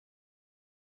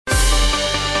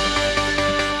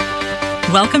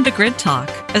Welcome to Grid Talk,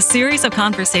 a series of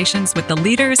conversations with the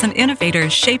leaders and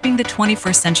innovators shaping the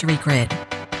 21st century grid.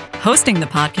 Hosting the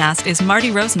podcast is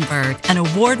Marty Rosenberg, an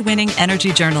award-winning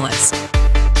energy journalist.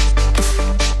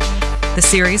 The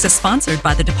series is sponsored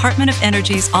by the Department of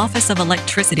Energy's Office of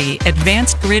Electricity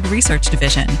Advanced Grid Research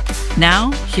Division.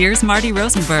 Now, here's Marty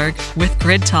Rosenberg with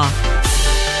Grid Talk.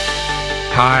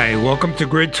 Hi, welcome to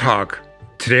Grid Talk.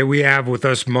 Today we have with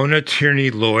us Mona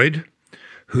Tierney-Lloyd,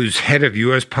 who's head of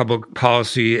U.S. Public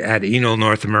Policy at Enel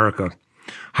North America.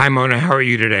 Hi, Mona. How are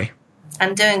you today?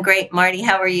 I'm doing great, Marty.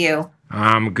 How are you?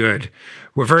 I'm good.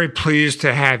 We're very pleased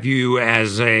to have you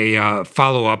as a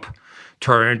follow-up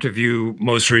to our interview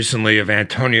most recently of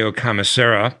Antonio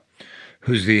Cammasera,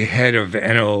 who's the head of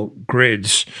Enel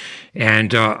Grids.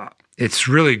 And it's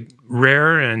really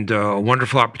rare and a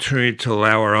wonderful opportunity to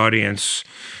allow our audience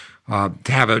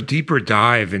to have a deeper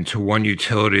dive into one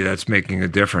utility that's making a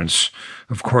difference.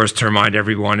 Of course, to remind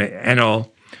everyone,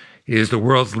 Enel is the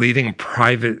world's leading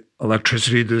private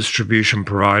electricity distribution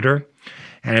provider,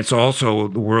 and it's also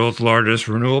the world's largest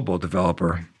renewable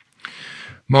developer.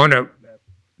 Mona,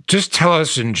 just tell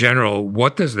us in general,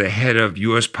 what does the head of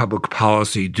U.S. Public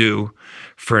Policy do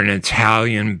for an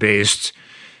Italian-based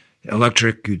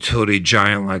electric utility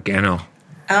giant like Enel?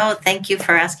 Oh, thank you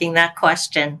for asking that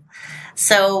question.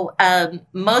 So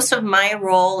most of my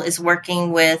role is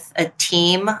working with a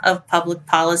team of public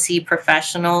policy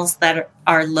professionals that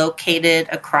are located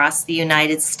across the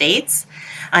United States.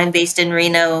 I'm based in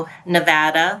Reno,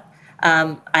 Nevada.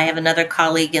 I have another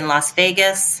colleague in Las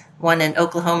Vegas, one in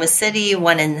Oklahoma City,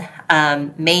 one in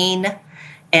Maine,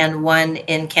 and one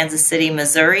in Kansas City,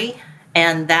 Missouri.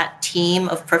 And that team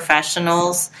of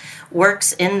professionals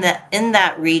works in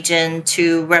that region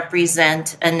to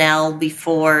represent Enel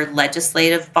before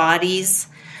legislative bodies,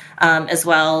 as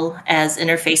well as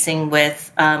interfacing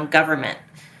with government.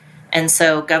 And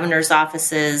so governor's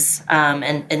offices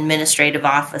and administrative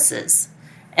offices.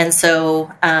 And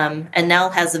so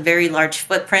Enel has a very large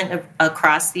footprint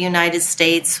across the United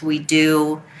States. We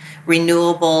do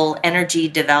renewable energy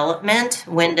development,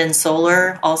 wind and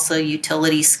solar, also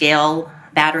utility scale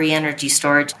battery energy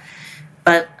storage.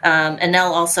 But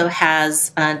Enel also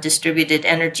has distributed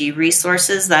energy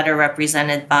resources that are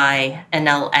represented by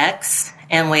Enel X,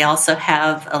 and we also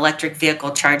have electric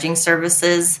vehicle charging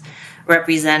services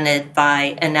represented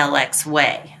by Enel X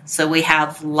Way. So we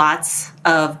have lots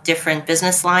of different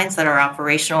business lines that are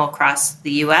operational across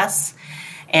the U.S.,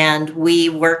 and we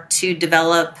work to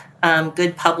develop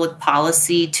good public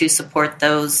policy to support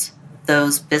those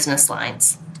business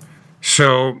lines.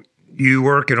 So you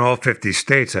work in all 50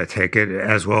 states, I take it,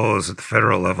 as well as at the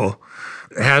federal level.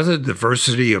 How does a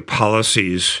diversity of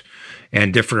policies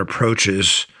and different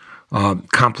approaches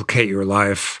complicate your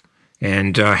life,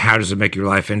 and how does it make your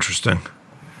life interesting?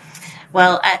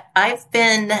 Well, I've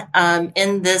been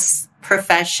in this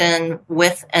profession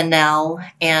with Enel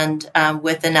and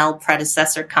with Enel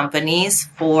predecessor companies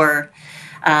for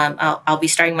I'll be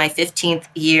starting my 15th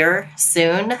year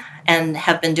soon, and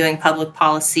have been doing public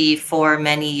policy for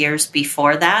many years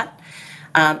before that.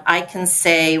 I can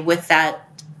say with that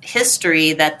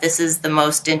history that this is the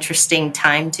most interesting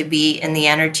time to be in the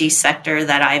energy sector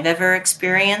that I've ever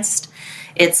experienced.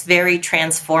 It's very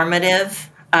transformative,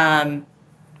 and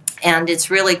it's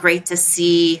really great to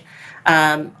see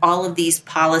all of these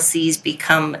policies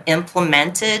become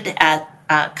implemented at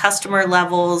customer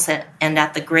levels and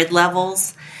at the grid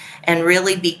levels, and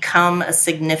really become a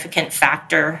significant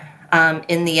factor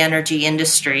in the energy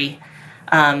industry.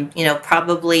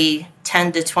 Probably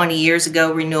 10 to 20 years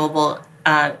ago, renewable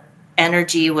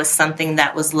energy was something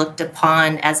that was looked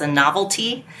upon as a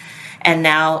novelty, and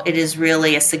now it is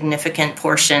really a significant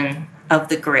portion of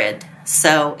the grid.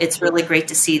 So it's really great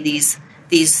to see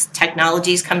these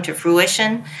technologies come to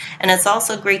fruition, and it's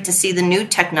also great to see the new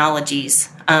technologies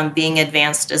being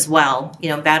advanced as well.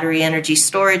 Battery energy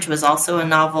storage was also a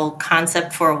novel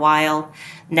concept for a while.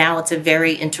 Now it's a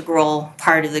very integral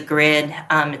part of the grid.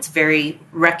 It's very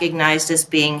recognized as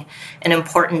being an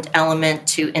important element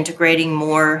to integrating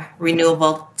more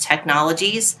renewable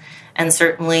technologies, and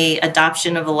certainly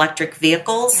adoption of electric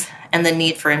vehicles and the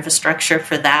need for infrastructure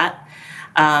for that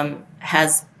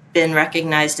has been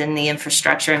recognized in the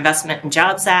Infrastructure Investment and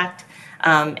Jobs Act.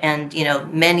 And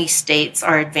many states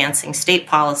are advancing state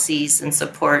policies in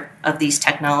support of these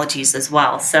technologies as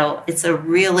well. So it's a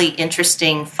really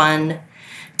interesting, fun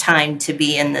time to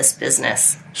be in this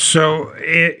business. So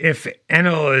if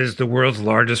Enel is the world's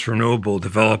largest renewable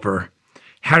developer,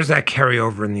 how does that carry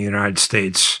over in the United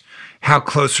States? How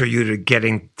close are you to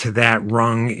getting to that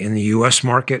rung in the U.S.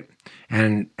 market?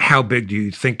 And how big do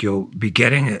you think you'll be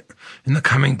getting it in the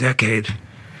coming decade?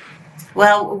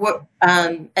 Well,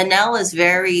 Enel is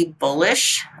very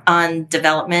bullish on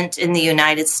development in the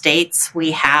United States.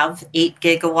 We have 8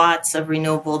 gigawatts of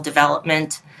renewable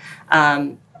development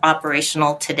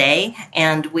operational today,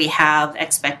 and we have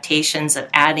expectations of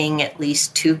adding at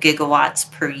least 2 gigawatts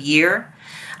per year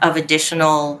of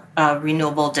additional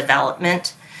renewable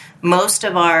development. Most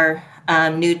of our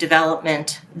new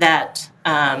development that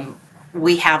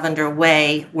we have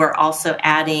underway, we're also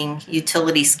adding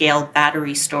utility scale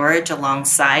battery storage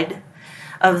alongside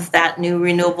of that new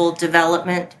renewable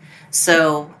development.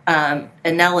 So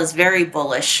Enel is very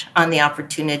bullish on the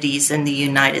opportunities in the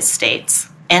United States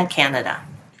and Canada.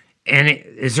 And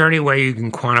is there any way you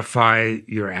can quantify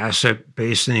your asset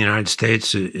base in the United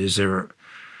States? Is there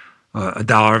a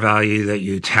dollar value that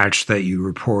you attach that you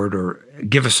report, or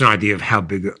give us an idea of how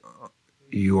big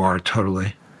you are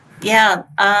totally? Yeah.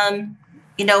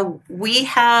 We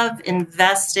have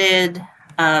invested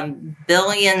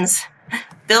billions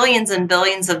and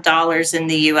billions of dollars in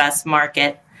the U.S.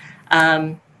 market.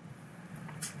 And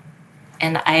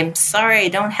I'm sorry, I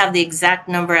don't have the exact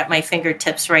number at my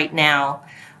fingertips right now,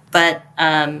 but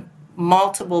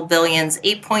multiple billions,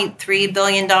 $8.3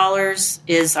 billion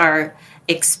is our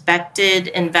expected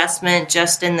investment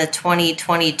just in the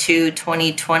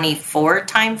 2022-2024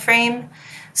 timeframe.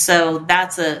 So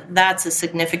that's a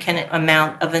significant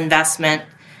amount of investment.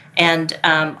 And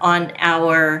on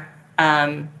our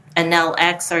Enel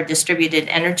X, our distributed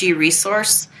energy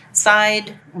resource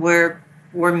side, we're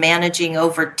managing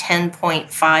over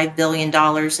 $10.5 billion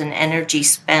in energy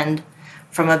spend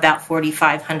from about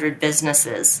 4,500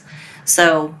 businesses.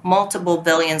 So multiple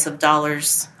billions of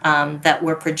dollars that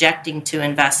we're projecting to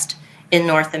invest in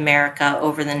North America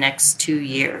over the next 2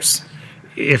 years.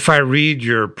 If I read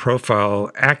your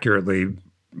profile accurately,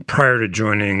 prior to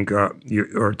joining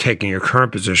or taking your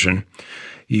current position,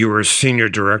 you were Senior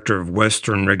Director of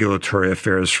Western Regulatory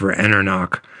Affairs for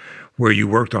ENERNOC, where you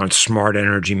worked on smart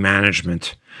energy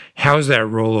management. How does that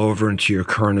roll over into your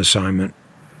current assignment?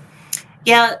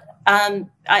 Yeah,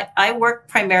 I work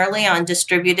primarily on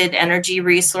distributed energy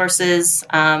resources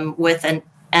with an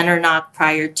ENERNOC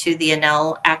prior to the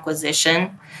Enel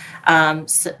acquisition.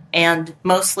 And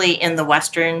mostly in the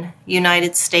Western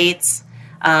United States.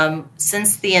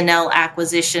 Since the Enel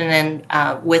acquisition and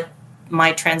with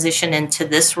my transition into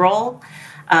this role,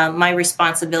 my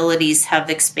responsibilities have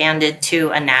expanded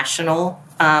to a national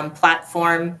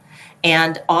platform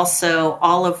and also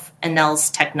all of Enel's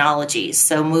technologies.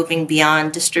 So moving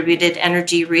beyond distributed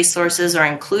energy resources or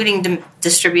including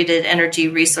distributed energy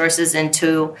resources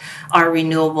into our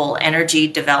renewable energy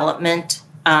development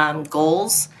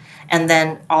goals. And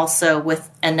then also with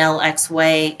Enel X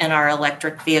Way and our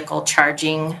electric vehicle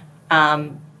charging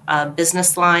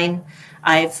business line,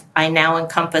 I now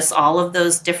encompass all of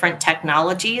those different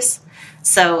technologies.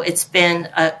 So it's been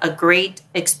a great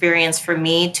experience for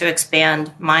me to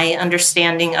expand my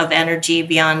understanding of energy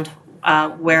beyond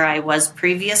where I was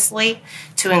previously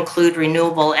to include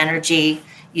renewable energy,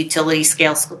 utility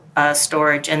scale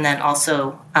storage, and then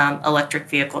also electric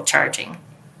vehicle charging.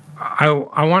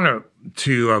 I want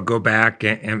to go back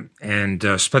and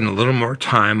spend a little more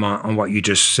time on what you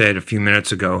just said a few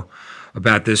minutes ago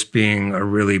about this being a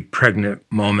really pregnant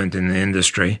moment in the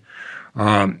industry.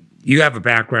 You have a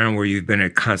background where you've been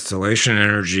at Constellation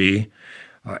Energy,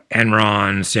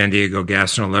 Enron, San Diego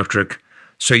Gas and Electric.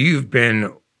 So you've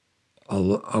been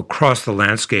across the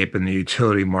landscape in the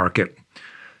utility market.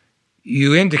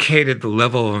 You indicated the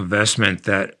level of investment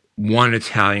that one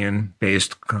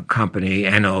Italian-based company,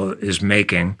 Enel, is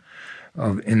making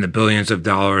in the billions of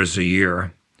dollars a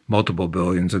year, multiple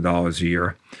billions of dollars a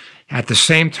year. At the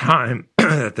same time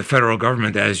that the federal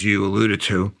government, as you alluded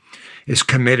to, is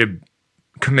committing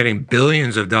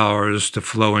billions of dollars to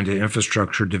flow into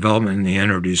infrastructure development in the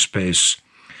energy space.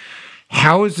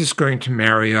 How is this going to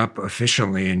marry up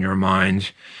efficiently in your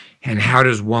mind? And how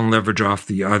does one leverage off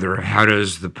the other? How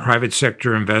does the private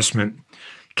sector investment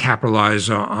capitalize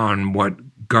on what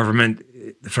the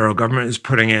federal government is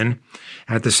putting in?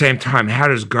 At the same time, how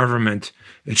does government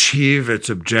achieve its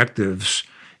objectives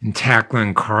in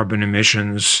tackling carbon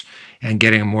emissions and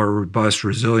getting a more robust,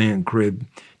 resilient grid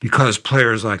because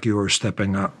players like you are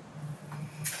stepping up?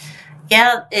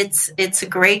 Yeah, it's a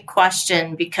great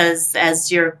question because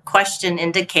as your question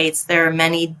indicates, there are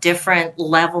many different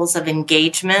levels of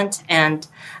engagement and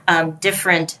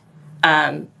different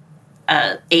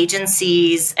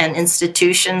agencies and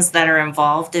institutions that are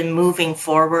involved in moving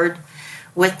forward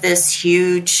with this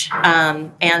huge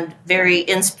and very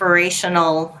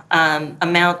inspirational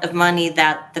amount of money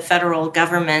that the federal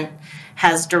government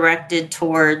has directed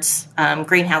towards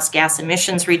greenhouse gas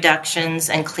emissions reductions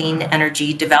and clean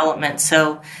energy development.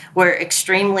 So we're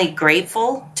extremely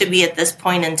grateful to be at this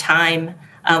point in time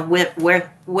with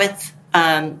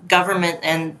government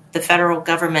and the federal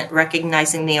government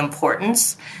recognizing the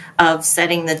importance of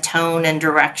setting the tone and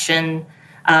direction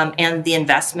and the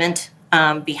investment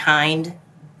behind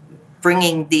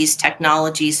bringing these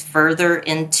technologies further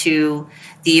into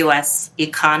the U.S.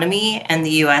 economy and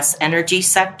the U.S. energy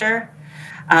sector.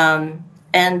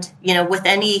 And, with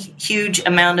any huge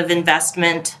amount of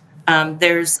investment,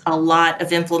 there's a lot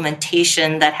of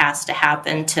implementation that has to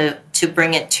happen to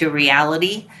bring it to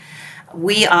reality.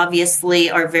 We obviously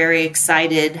are very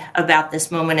excited about this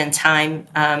moment in time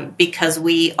because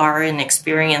we are an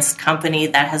experienced company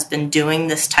that has been doing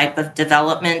this type of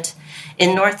development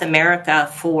in North America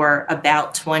for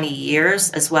about 20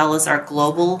 years, as well as our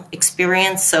global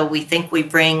experience. So we think we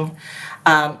bring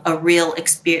a real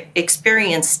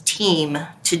experienced team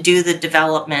to do the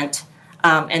development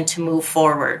and to move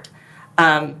forward.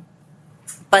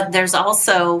 But there's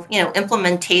also,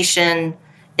 implementation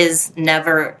is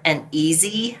never an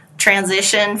easy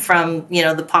transition from,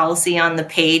 the policy on the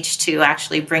page to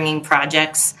actually bringing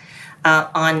projects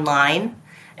online.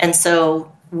 And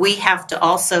so we have to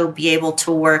also be able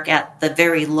to work at the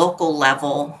very local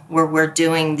level where we're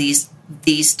doing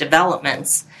these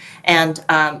developments. And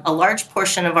a large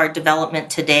portion of our development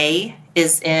today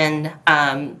is in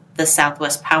the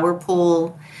Southwest Power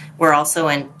Pool. We're also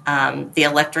in the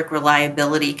Electric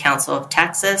Reliability Council of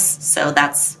Texas. So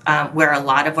that's where a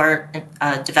lot of our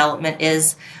development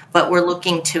is. But we're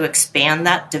looking to expand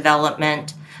that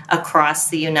development across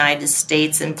the United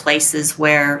States in places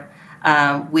where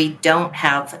we don't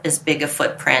have as big a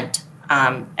footprint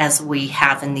as we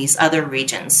have in these other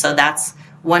regions. So that's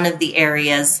one of the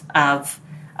areas of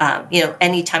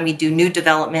anytime you do new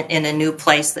development in a new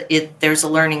place, there's a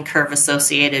learning curve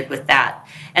associated with that.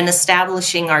 And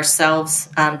establishing ourselves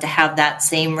to have that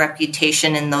same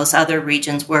reputation in those other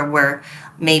regions where we're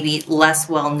maybe less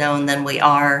well known than we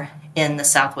are in the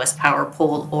Southwest Power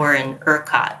Pool or in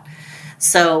ERCOT.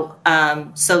 So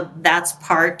that's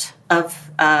part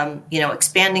of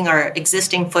expanding our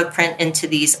existing footprint into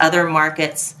these other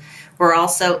markets. We're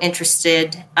also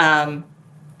interested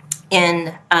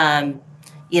in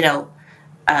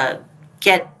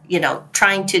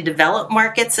trying to develop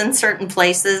markets in certain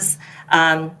places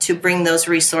to bring those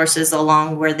resources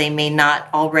along where they may not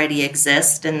already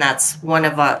exist. And that's one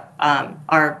of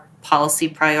our policy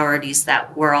priorities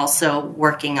that we're also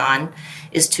working on,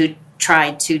 is to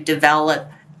try to develop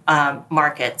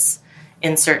markets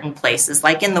in certain places,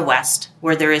 like in the West,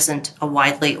 where there isn't a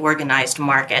widely organized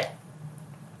market.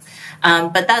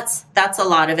 But that's a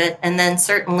lot of it. And then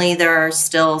certainly there are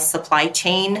still supply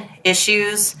chain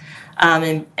issues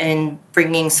in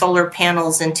bringing solar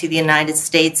panels into the United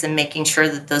States and making sure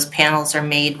that those panels are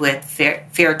made with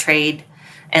fair trade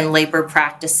and labor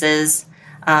practices,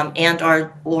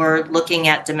 or looking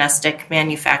at domestic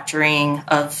manufacturing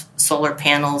of solar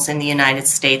panels in the United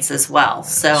States as well.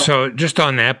 So just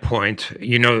on that point,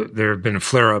 there have been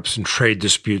flare-ups and trade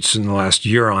disputes in the last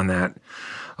year on that.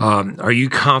 Are you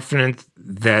confident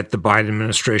that the Biden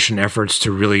administration efforts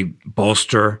to really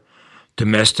bolster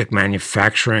domestic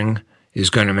manufacturing is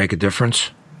going to make a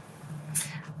difference?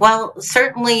 Well,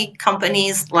 certainly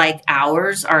companies like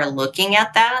ours are looking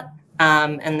at that,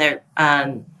 and they're,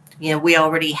 we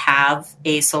already have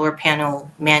a solar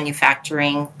panel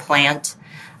manufacturing plant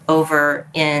over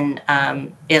in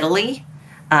Italy,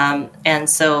 and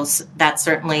so that's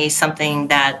certainly something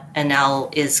that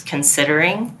Enel is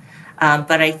considering.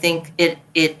 But I think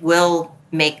it will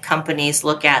make companies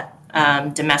look at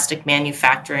domestic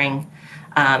manufacturing,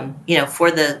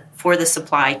 for the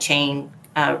supply chain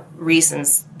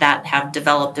reasons that have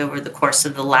developed over the course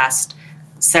of the last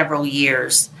several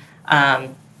years.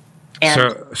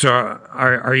 So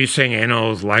are you saying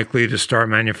Enel is likely to start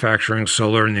manufacturing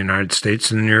solar in the United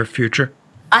States in the near future?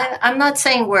 I'm not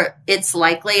saying it's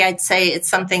likely. I'd say it's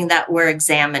something that we're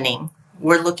examining.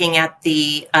 We're looking at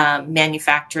the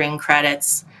manufacturing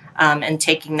credits and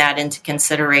taking that into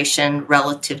consideration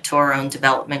relative to our own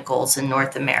development goals in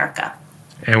North America.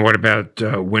 And what about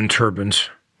wind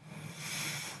turbines?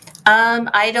 I'm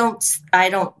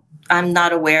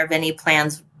not aware of any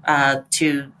plans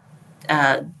to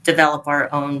develop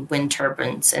our own wind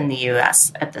turbines in the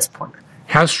U.S. at this point.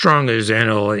 How strong is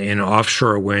Enel in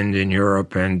offshore wind in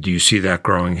Europe, and do you see that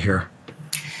growing here?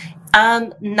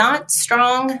 Not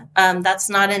strong. That's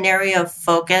not an area of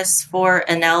focus for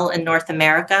Enel in North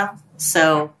America.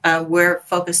 So we're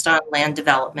focused on land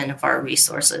development of our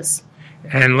resources.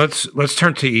 And let's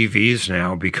turn to EVs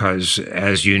now, because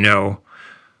as you know,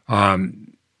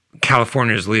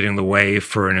 California is leading the way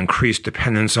for an increased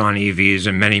dependence on EVs,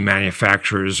 and many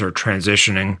manufacturers are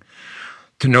transitioning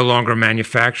to no longer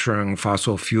manufacturing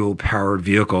fossil fuel-powered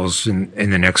vehicles in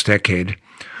the next decade.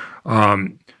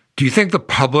 Do you think the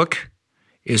public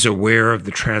is aware of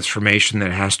the transformation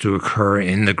that has to occur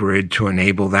in the grid to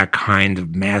enable that kind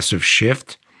of massive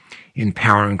shift in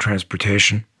powering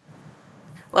transportation?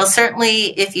 Well,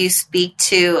 certainly if you speak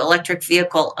to electric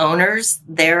vehicle owners,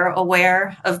 they're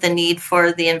aware of the need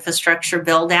for the infrastructure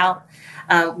build out.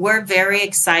 We're very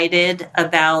excited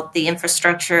about the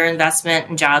Infrastructure Investment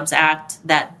and Jobs Act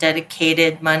that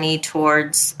dedicated money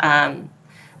towards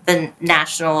the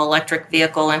National Electric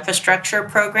Vehicle Infrastructure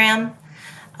Program.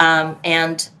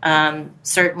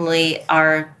 Certainly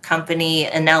our company,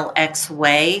 Enel X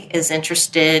Way, is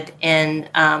interested in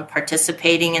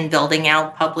participating in building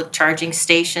out public charging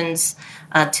stations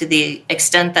to the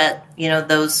extent that,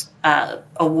 those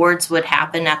awards would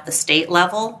happen at the state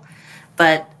level.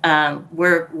 But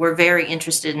we're very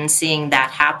interested in seeing that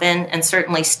happen. And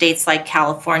certainly states like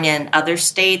California and other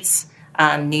states,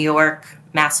 New York,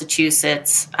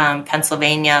 Massachusetts,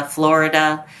 Pennsylvania,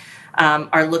 Florida,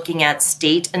 are looking at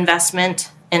state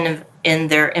investment in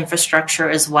their infrastructure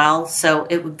as well. So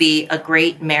it would be a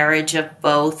great marriage of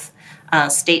both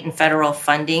state and federal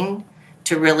funding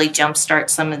to really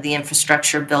jumpstart some of the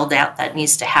infrastructure build out that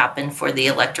needs to happen for the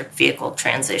electric vehicle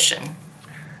transition.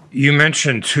 You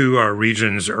mentioned two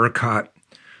regions. ERCOT,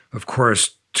 of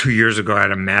course, 2 years ago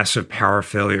had a massive power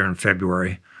failure in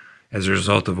February as a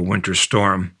result of a winter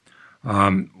storm.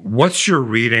 What's your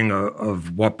reading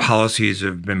of what policies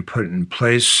have been put in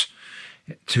place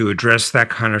to address that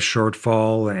kind of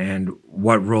shortfall, and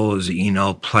what role is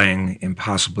Enel playing in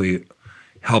possibly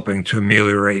helping to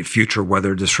ameliorate future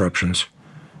weather disruptions?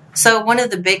 So one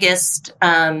of the biggest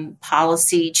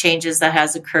policy changes that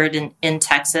has occurred in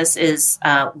Texas is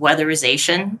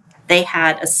weatherization. They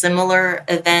had a similar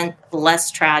event,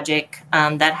 less tragic,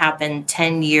 that happened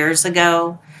 10 years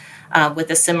ago.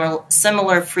 With a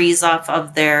similar freeze-off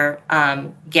of their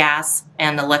gas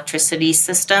and electricity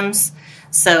systems.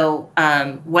 So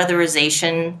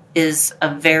weatherization is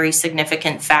a very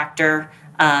significant factor,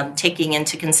 taking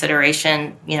into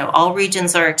consideration, all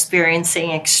regions are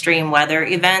experiencing extreme weather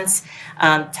events.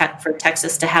 For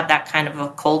Texas to have that kind of a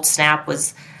cold snap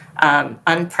was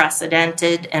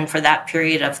unprecedented, and for that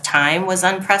period of time was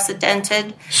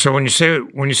unprecedented. So when you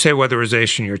say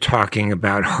weatherization, you're talking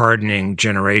about hardening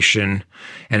generation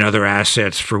and other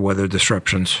assets for weather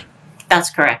disruptions. That's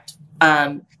correct.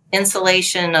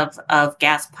 Insulation of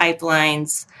gas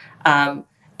pipelines,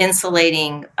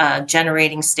 insulating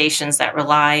generating stations that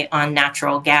rely on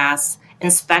natural gas,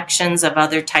 inspections of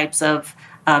other types of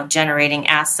generating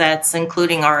assets,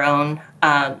 including our own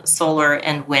solar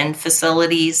and wind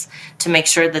facilities, to make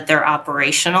sure that they're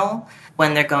operational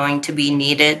when they're going to be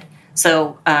needed.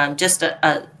 So just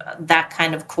that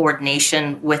kind of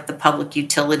coordination with the Public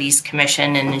Utilities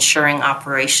Commission and ensuring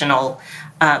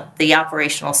the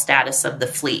operational status of the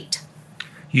fleet.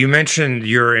 You mentioned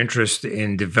your interest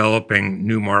in developing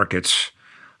new markets.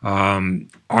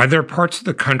 Are there parts of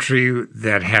the country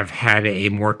that have had a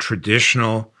more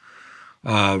traditional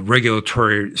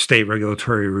state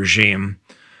regulatory regime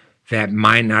that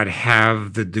might not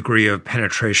have the degree of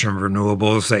penetration of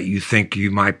renewables that you think you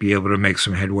might be able to make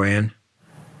some headway in?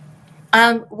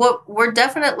 Well, we're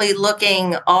definitely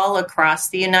looking all across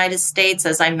the United States.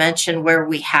 As I mentioned, where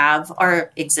we have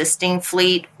our existing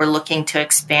fleet, we're looking to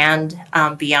expand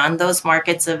beyond those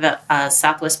markets of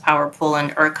Southwest Power Pool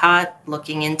and ERCOT,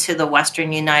 looking into the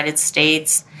Western United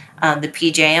States, the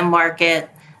PJM market,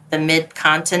 the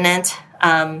Mid-Continent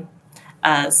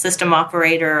system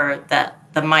operator, or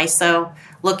the MISO,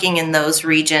 looking in those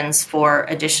regions for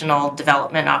additional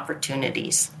development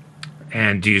opportunities.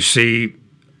 And do you see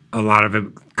a lot of it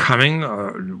coming?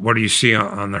 What do you see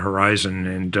on the horizon,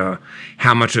 and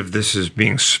how much of this is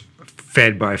being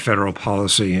fed by federal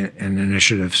policy and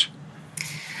initiatives?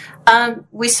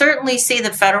 We certainly see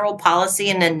the federal policy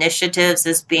and initiatives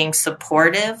as being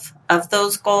supportive of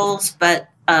those goals, but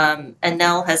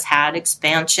Enel has had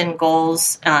expansion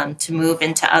goals to move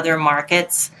into other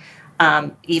markets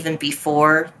even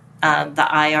before the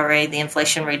IRA, the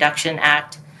Inflation Reduction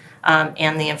Act,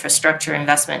 and the Infrastructure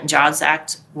Investment and Jobs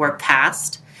Act were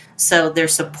passed. So they're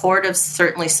supportive,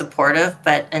 certainly supportive,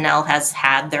 but Enel has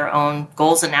had their own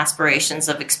goals and aspirations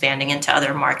of expanding into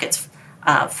other markets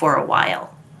for a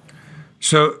while.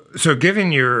 So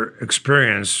given your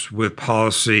experience with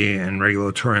policy and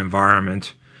regulatory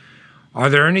environment, are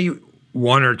there any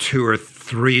one or two or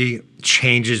three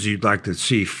changes you'd like to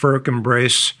see FERC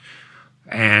embrace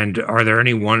And are there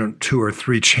any 1, 2, or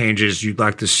 3 changes you'd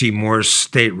like to see more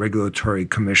state regulatory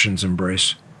commissions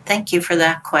embrace? Thank you for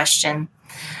that question.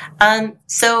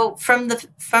 So from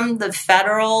the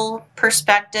federal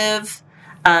perspective,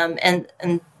 and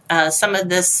some of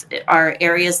this are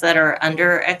areas that are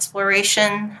under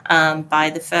exploration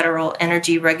by the Federal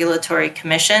Energy Regulatory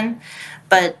Commission.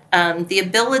 But the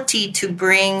ability to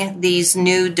bring these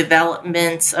new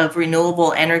developments of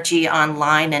renewable energy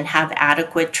online and have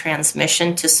adequate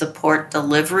transmission to support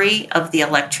delivery of the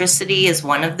electricity is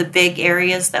one of the big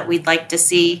areas that we'd like to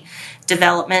see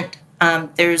development.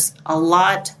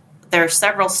 There are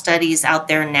several studies out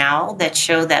there now that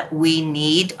show that we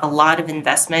need a lot of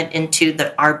investment into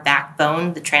our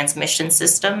backbone, the transmission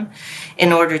system,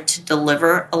 in order to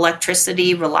deliver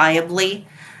electricity reliably.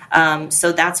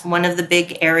 So that's one of the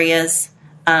big areas.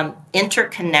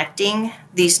 Interconnecting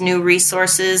these new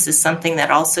resources is something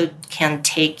that also can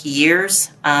take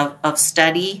years of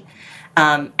study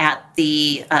at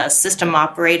the system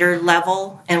operator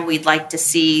level, and we'd like to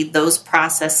see those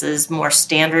processes more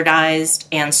standardized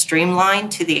and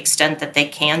streamlined to the extent that they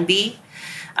can be.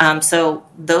 So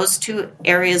those 2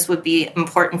 areas would be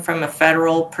important from a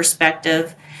federal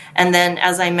perspective. And then,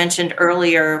 as I mentioned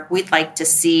earlier, we'd like to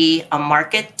see a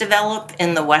market develop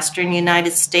in the Western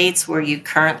United States, where you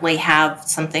currently have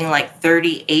something like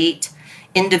 38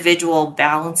 individual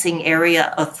balancing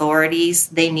area authorities.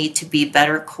 They need to be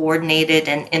better coordinated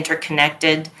and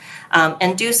interconnected,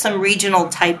 and do some regional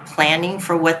type planning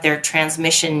for what their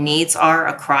transmission needs are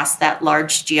across that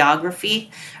large geography,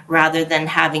 rather than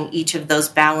having each of those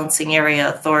balancing area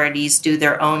authorities do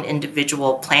their own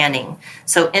individual planning.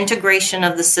 So integration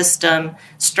of the system,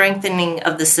 strengthening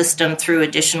of the system through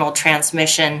additional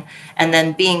transmission, and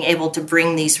then being able to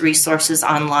bring these resources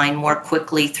online more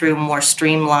quickly through more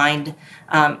streamlined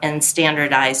and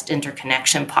standardized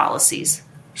interconnection policies.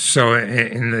 So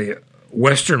in the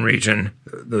Western region,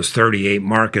 those 38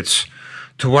 markets,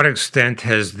 to what extent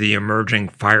has the emerging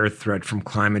fire threat from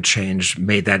climate change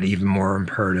made that even more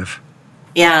imperative?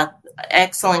 Yeah,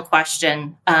 excellent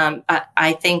question.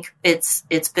 I think it's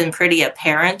been pretty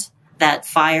apparent that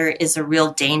fire is a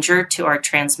real danger to our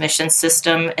transmission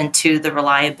system and to the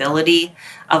reliability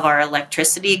of our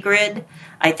electricity grid.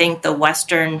 I think the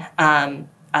Western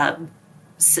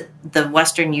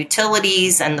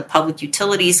utilities and the Public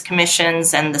Utilities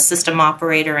Commissions and the system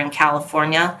operator in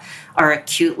California are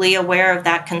acutely aware of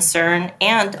that concern,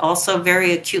 and also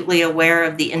very acutely aware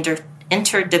of the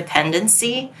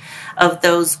interdependency of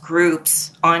those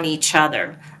groups on each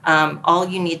other. All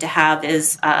you need to have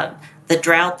is the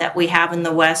drought that we have in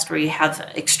the West, where you have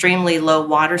extremely low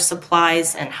water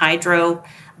supplies and hydro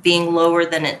being lower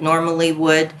than it normally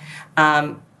would,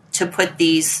 to put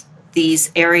these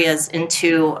areas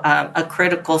into a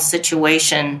critical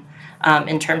situation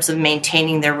in terms of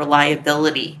maintaining their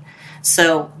reliability.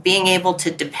 So being able to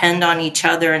depend on each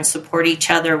other and support each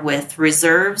other with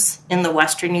reserves in the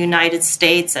Western United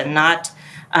States, and not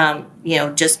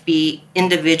just be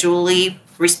individually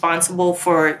responsible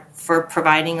for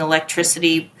providing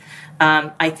electricity,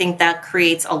 I think that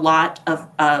creates a lot of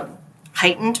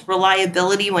heightened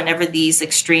reliability whenever these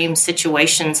extreme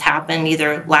situations happen,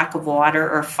 either lack of water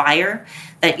or fire,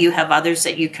 that you have others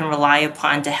that you can rely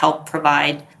upon to help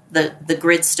provide the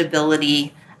grid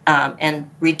stability and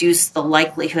reduce the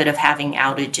likelihood of having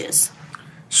outages.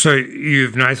 So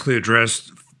you've nicely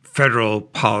addressed federal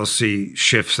policy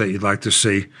shifts that you'd like to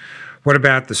see. What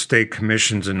about the state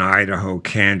commissions in Idaho,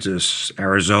 Kansas,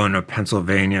 Arizona,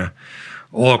 Pennsylvania,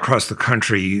 all across the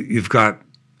country? You've got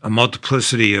a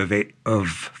multiplicity of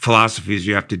philosophies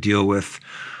you have to deal with.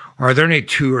 Are there any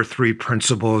 2 or 3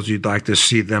 principles you'd like to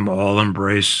see them all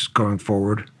embrace going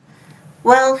forward?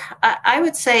 Well, I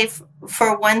would say,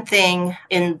 for one thing,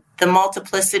 in the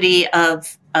multiplicity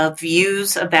of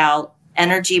views about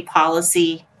energy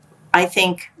policy, I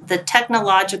think the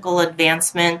technological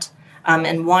advancement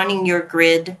and wanting your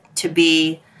grid to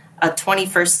be a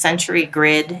 21st century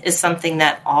grid is something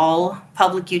that all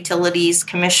public utilities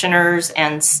commissioners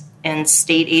and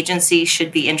state agencies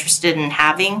should be interested in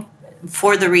having,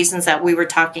 for the reasons that we were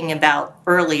talking about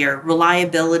earlier: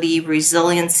 reliability,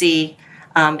 resiliency,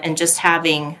 and just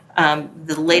having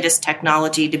the latest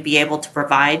technology to be able to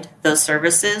provide those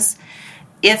services.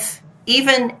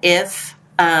 Even if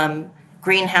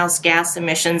greenhouse gas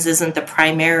emissions isn't the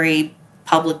primary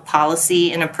public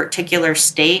policy in a particular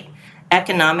state,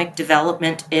 economic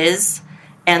development is,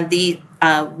 and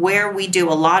Where we do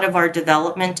a lot of our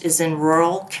development is in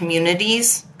rural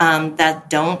communities that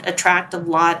don't attract a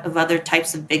lot of other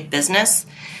types of big business.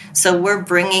 So we're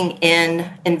bringing in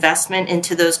investment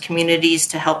into those communities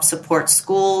to help support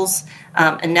schools.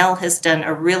 Enel has done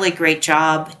a really great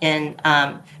job in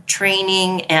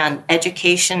training and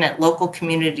education at local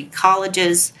community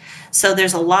colleges. So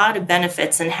there's a lot of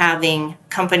benefits in having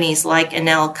companies like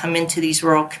Enel come into these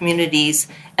rural communities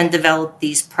and develop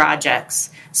these projects.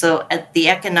 So at the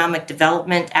economic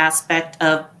development aspect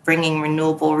of bringing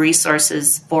renewable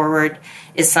resources forward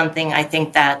is something I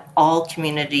think that all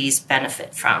communities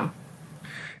benefit from.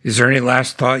 Is there any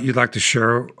last thought you'd like to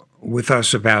share with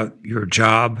us about your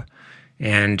job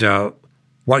and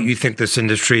what you think this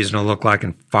industry is going to look like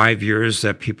in 5 years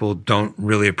that people don't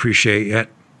really appreciate yet?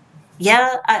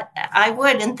 Yeah, I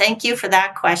would, and thank you for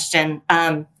that question.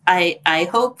 I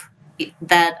hope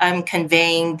that I'm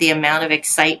conveying the amount of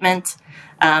excitement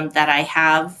that I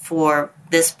have for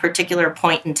this particular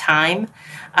point in time.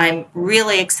 I'm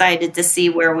really excited to see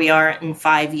where we are in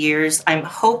 5 years. I'm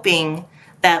hoping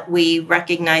that we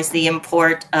recognize the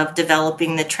import of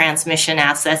developing the transmission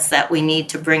assets that we need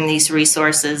to bring these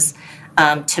resources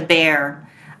to bear.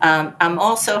 I'm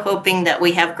also hoping that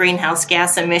we have greenhouse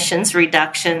gas emissions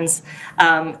reductions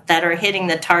that are hitting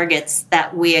the targets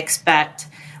that we expect.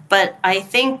 But I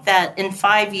think that in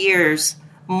 5 years,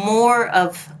 more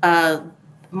of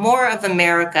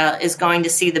America is going to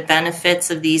see the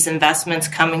benefits of these investments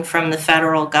coming from the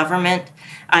federal government.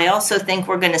 I also think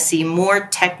we're going to see more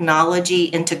technology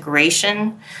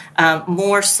integration,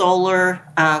 more solar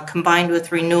combined with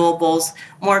renewables,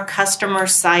 more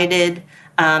customer-sided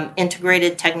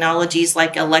integrated technologies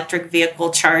like electric vehicle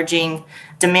charging,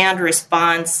 demand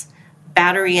response,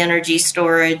 battery energy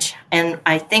storage. And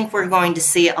I think we're going to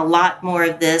see a lot more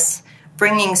of this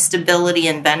bringing stability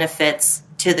and benefits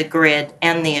to the grid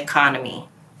and the economy.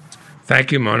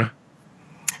 Thank you, Mona.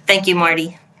 Thank you,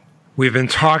 Marty. We've been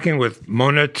talking with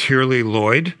Mona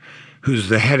Teerley-Lloyd, who's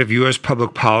the head of U.S.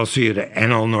 Public Policy at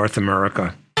Enel North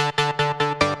America.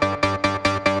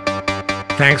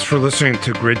 Thanks for listening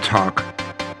to Grid Talk.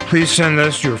 Please send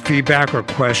us your feedback or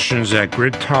questions at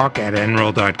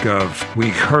gridtalk@nrel.gov. We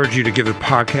encourage you to give the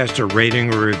podcast a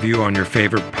rating or review on your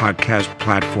favorite podcast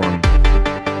platform.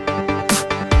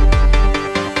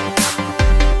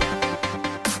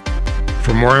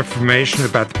 For more information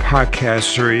about the podcast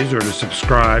series or to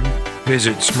subscribe,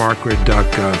 visit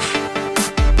smartgrid.gov.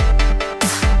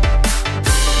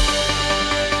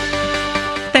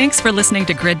 Thanks for listening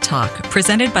to Grid Talk,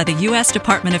 presented by the U.S.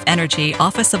 Department of Energy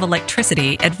Office of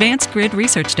Electricity Advanced Grid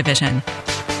Research Division.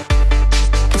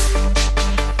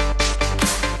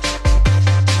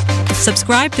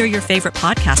 Subscribe through your favorite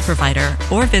podcast provider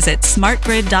or visit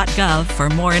smartgrid.gov for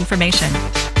more information.